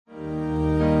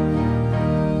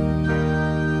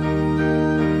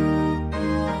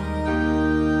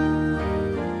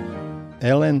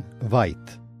Elen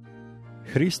Vajt.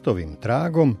 Hristovim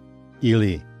tragom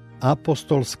ili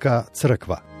apostolska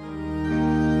crkva.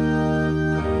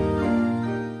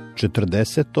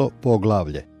 40.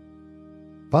 poglavlje.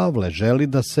 Pavle želi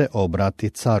da se obrati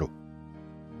caru.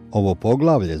 Ovo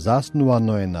poglavlje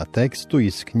zasnovano je na tekstu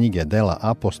iz knjige Dela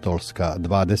apostolska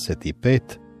 25,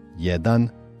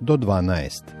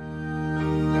 1-12.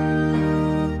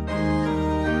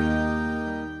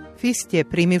 Fist je,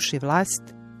 primivši vlast,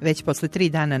 već posle 3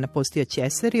 dana napustio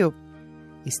Cesariju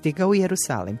i stigao u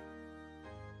Jerusalim.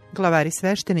 Glavari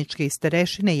svešteničke i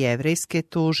starešine jevrejske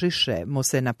tužiše mu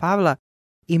se na Pavla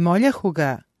i moljahu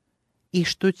ga,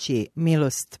 ištući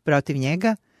milost protiv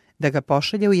njega, da ga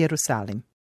pošalje u Jerusalim.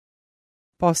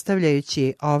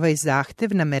 Postavljajući ovaj zahtev,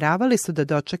 nameravali su da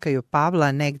dočekaju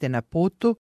Pavla negde na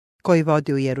putu koji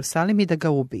vodi u Jerusalim i da ga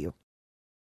ubiju.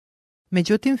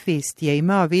 Međutim, Fist je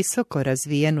imao visoko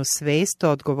razvijenu svest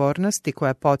o odgovornosti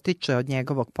koja potiče od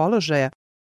njegovog položaja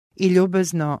i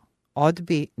ljubazno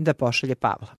odbi da pošalje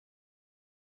Pavla.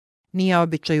 Nije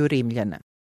običaj u Rimljana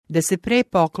da se pre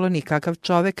pokloni kakav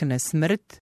čovek na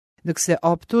smrt, dok se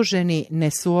optuženi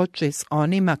ne suoči s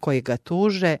onima koji ga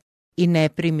tuže i ne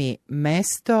primi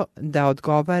mesto da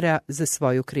odgovara za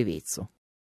svoju krivicu.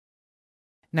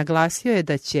 Naglasio je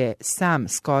da će sam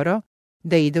skoro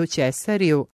da ide u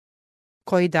Cesariju,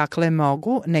 koji dakle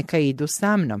mogu, neka idu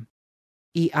sa mnom,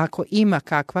 i ako ima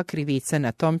kakva krivica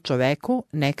na tom čoveku,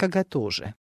 neka ga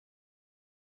tuže.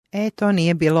 To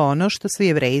nije bilo ono što su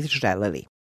Jevreji želeli.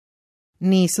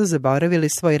 Nisu zaboravili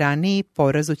svoj raniji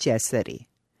poraz u Cesariji.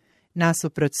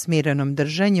 Nasuprot smirenom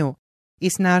držanju i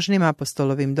snažnim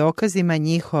apostolovim dokazima,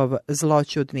 njihov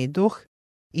zloćudni duh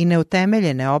i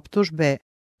neutemeljene optužbe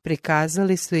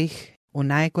prikazali su ih u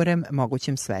najgorem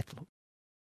mogućem svetlu.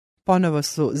 Ponovo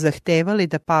su zahtevali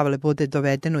da Pavle bude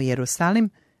doveden u Jerusalim,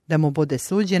 da mu bude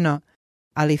suđeno,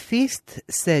 ali Fist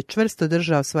se čvrsto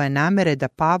držao svoje namere da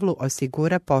Pavlu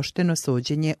osigura pošteno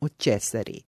suđenje u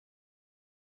Cesariji.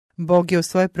 Bog je u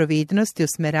svojoj providnosti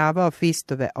usmeravao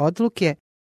Fistove odluke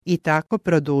i tako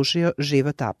produžio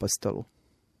život apostolu.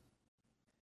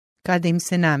 Kada im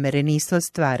se namere nisu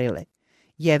ostvarile,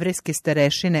 jevrejske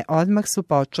starešine odmah su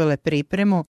počele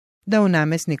pripremu da u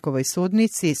namesnikovoj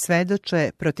sudnici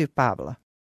svedoče protiv Pavla.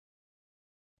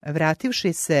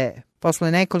 Vrativši se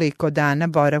posle nekoliko dana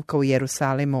boravka u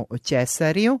Jerusalimu u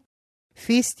Cesariju,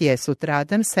 Fist je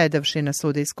sutradan, sedavši na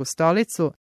sudijsku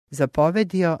stolicu,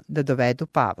 zapovedio da dovedu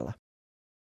Pavla.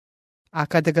 A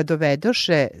kada ga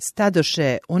dovedoše,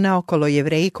 stadoše unaokolo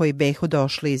Jevreji koji behu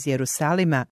došli iz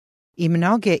Jerusalima i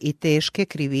mnoge i teške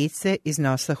krivice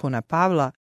iznosahu na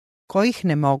Pavla, kojih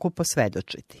ne mogu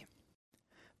posvedočiti.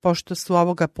 Pošto su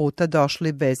ovoga puta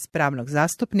došli bez pravnog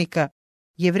zastupnika,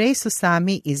 Jevreji su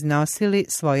sami iznosili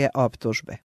svoje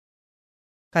optužbe.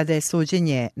 Kada je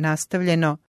suđenje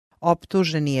nastavljeno,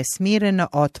 optuženi je smireno,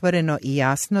 otvoreno i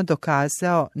jasno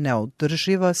dokazao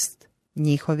neodrživost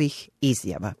njihovih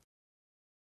izjava.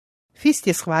 Fist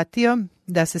je shvatio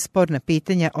da se sporna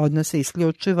pitanja odnose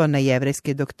isključivo na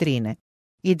jevrejske doktrine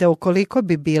i da ukoliko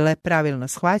bi bile pravilno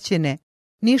shvaćene,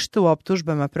 ništa u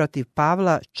optužbama protiv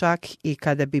Pavla, čak i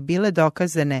kada bi bile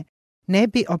dokazane, ne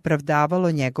bi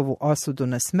opravdavalo njegovu osudu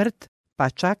na smrt, pa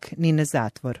čak ni na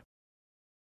zatvor.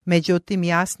 Međutim,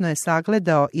 jasno je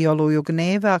sagledao i oluju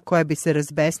gneva koja bi se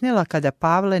razbesnila kada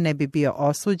Pavle ne bi bio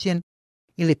osuđen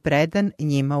ili predan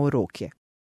njima u ruke.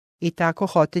 I tako,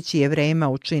 hoteći Jevrejima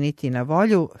učiniti na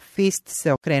volju, Fist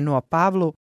se okrenuo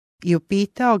Pavlu i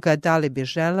upitao ga da li bi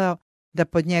želeo da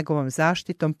pod njegovom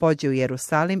zaštitom pođe u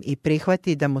Jerusalim i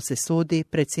prihvati da mu se sudi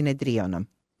pred Sinedrionom.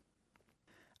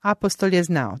 Apostol je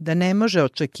znao da ne može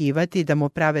očekivati da mu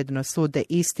pravedno sude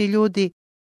isti ljudi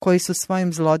koji su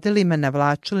svojim zlodelima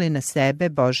navlačili na sebe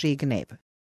Božji gnev.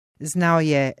 Znao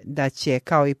je da će,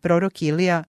 kao i prorok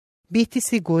Ilija, biti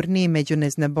sigurniji među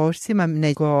neznabošcima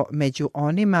nego među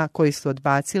onima koji su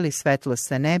odbacili svetlo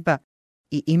sa neba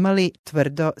i imali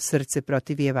tvrdo srce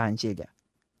protiv evanđelja.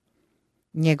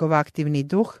 Njegov aktivni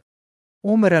duh,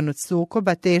 umoran od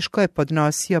sukoba, teško je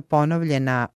podnosio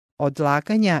ponovljena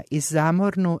odlaganja i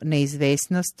zamornu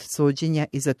neizvesnost suđenja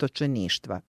i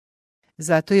zatočeništva.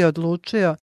 Zato je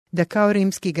odlučio da kao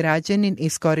rimski građanin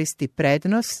iskoristi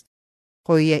prednost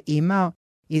koju je imao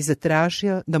i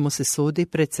zatražio da mu se sudi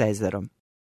pred Cezarom.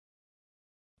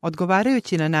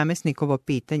 Odgovarajući na namesnikovo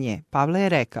pitanje, Pavle je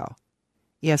rekao: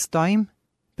 ja stojim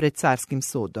pred carskim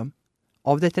sudom.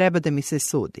 Ovde treba da mi se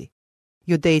sudi.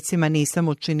 Judejcima nisam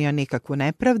učinio nikakvu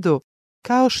nepravdu,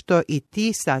 kao što i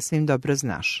ti sasvim dobro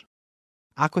znaš.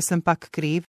 Ako sam pak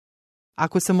kriv,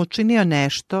 ako sam učinio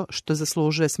nešto što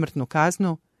zaslužuje smrtnu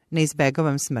kaznu, ne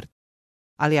izbegavam smrt.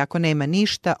 Ali ako nema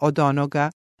ništa od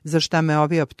onoga za šta me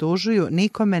ovi optužuju,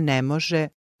 nikome ne može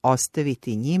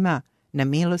ostaviti njima na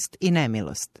milost i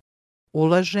nemilost.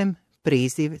 Ulažem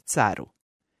priziv caru.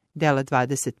 Dela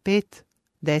 25,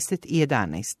 10 i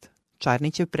 11.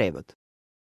 Čarnićev prevod.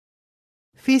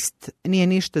 Fist nije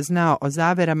ništa znao o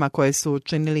zaverama koje su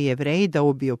učinili Jevreji da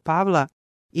ubiju Pavla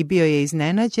i bio je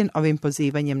iznenađen ovim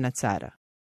pozivanjem na cara.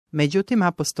 Međutim,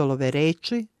 apostolove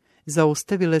reči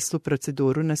zaustavile su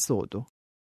proceduru na sudu.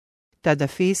 Tada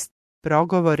Fist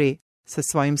progovori sa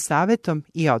svojim savetom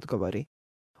i odgovori: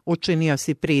 učinio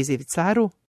si priziv caru,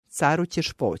 caru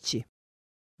ćeš poći.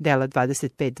 Dela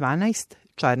 25.12,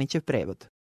 Čarnićev prevod.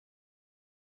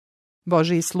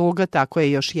 Božji sluga tako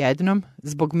je još jednom,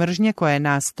 zbog mržnje koja je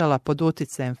nastala pod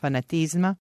uticajem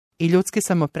fanatizma i ljudske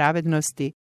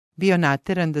samopravednosti, bio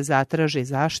nateran da zatraži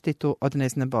zaštitu od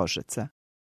neznabožaca.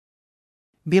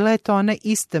 Bila je to ona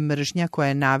ista mržnja koja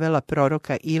je navela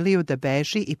proroka Iliju da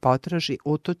beži i potraži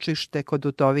utočište kod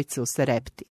udovice u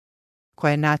Sarepti,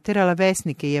 koja je naterala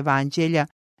vesnike evanđelja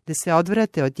da se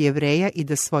odvrate od Jevreja i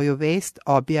da svoju vest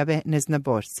objave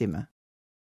neznabošcima.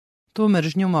 Tu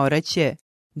mržnju moraće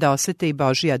da osete i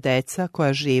Božja deca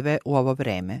koja žive u ovo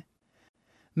vreme.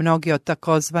 Mnogi od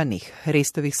takozvanih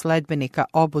Hristovih sledbenika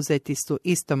obuzeti su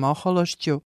istom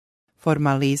ohološću,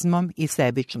 formalizmom i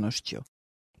sebičnošću,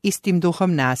 istim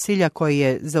duhom nasilja koji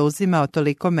je zauzimao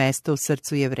toliko mesta u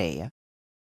srcu Jevreja.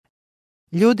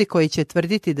 Ljudi koji će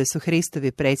tvrditi da su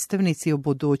Hristovi predstavnici u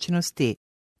budućnosti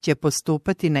će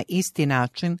postupati na isti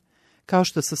način kao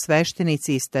što su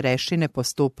sveštenici i starešine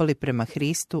postupali prema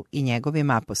Hristu i njegovim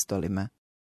apostolima.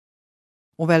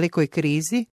 U velikoj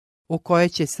krizi, u kojoj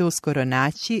će se uskoro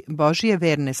naći, Božje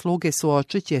verne sluge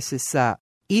suočit će se sa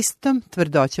istom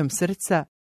tvrdoćom srca,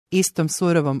 istom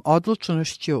surovom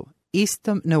odlučnošću,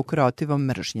 istom neukrotivom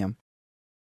mržnjom.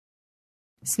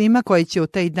 Svima koji će u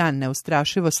taj dan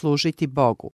neustrašivo služiti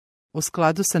Bogu, u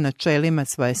skladu sa načelima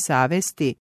svoje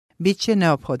savesti, bit će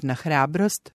neophodna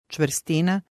hrabrost,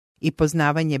 čvrstina i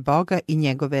poznavanje Boga i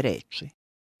njegove reči,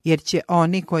 jer će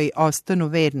oni koji ostanu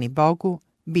verni Bogu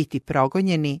biti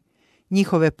progonjeni,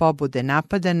 njihove pobude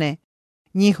napadane,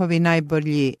 njihovi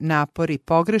najbolji napori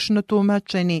pogrešno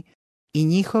tumačeni i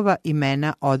njihova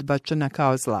imena odbačena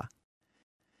kao zla.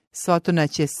 Sotona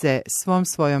će se svom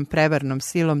svojom prevarnom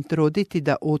silom truditi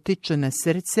da utiče na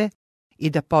srce i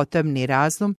da potamni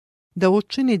razum, da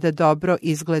učini da dobro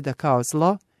izgleda kao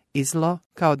zlo i zlo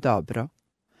kao dobro.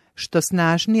 Što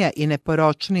snažnija i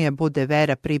neporočnija bude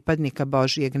vera pripadnika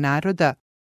Božjeg naroda,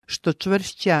 što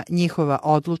čvršća njihova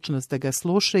odlučnost da ga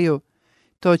slušaju,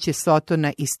 to će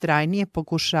Sotona istrajnije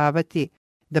pokušavati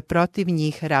da protiv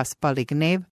njih raspali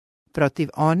gnev, protiv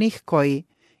onih koji,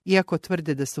 iako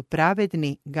tvrde da su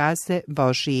pravedni, gaze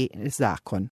Božji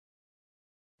zakon.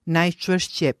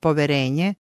 Najčvršće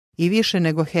poverenje i više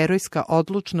nego herojska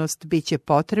odlučnost bit će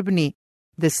potrebni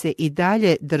da se i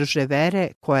dalje drže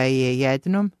vere koja je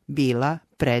jednom bila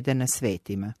predana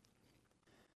svetima.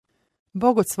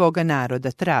 Bog od svoga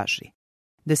naroda traži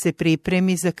da se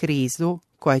pripremi za krizu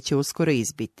koja će uskoro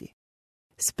izbiti.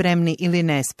 Spremni ili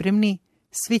nespremni,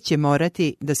 svi će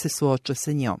morati da se suoče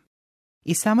sa njom.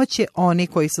 I samo će oni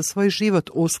koji su svoj život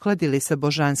uskladili sa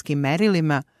božanskim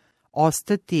merilima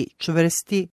ostati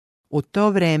čvrsti u to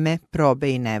vreme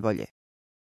probe i nevolje.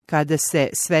 Kada se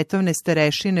svetovne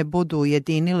starešine budu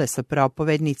ujedinile sa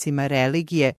propovednicima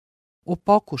religije u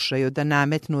pokušaju da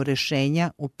nametnu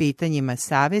rešenja u pitanjima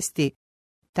savesti,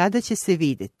 tada će se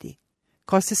vidjeti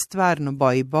ko se stvarno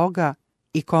boji Boga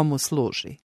i komu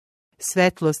služi.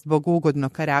 Svetlost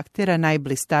bogugodnog karaktera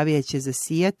najblistavije će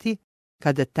zasijati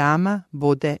kada tama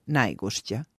bude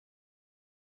najgušća.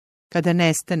 Kada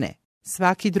nestane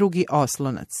svaki drugi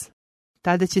oslonac,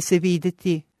 tada će se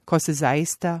vidjeti ko se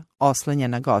zaista oslanja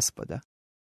na Gospoda.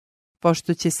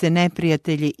 Pošto će se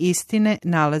neprijatelji istine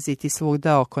nalaziti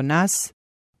svugda oko nas,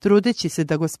 trudeći se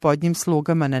da Gospodnjim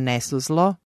slugama nanesu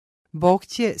zlo, Bog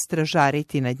će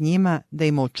stražariti nad njima da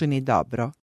im učini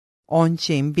dobro. On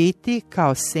će im biti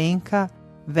kao senka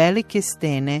velike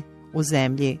stene u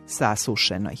zemlji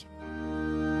sasušenoj.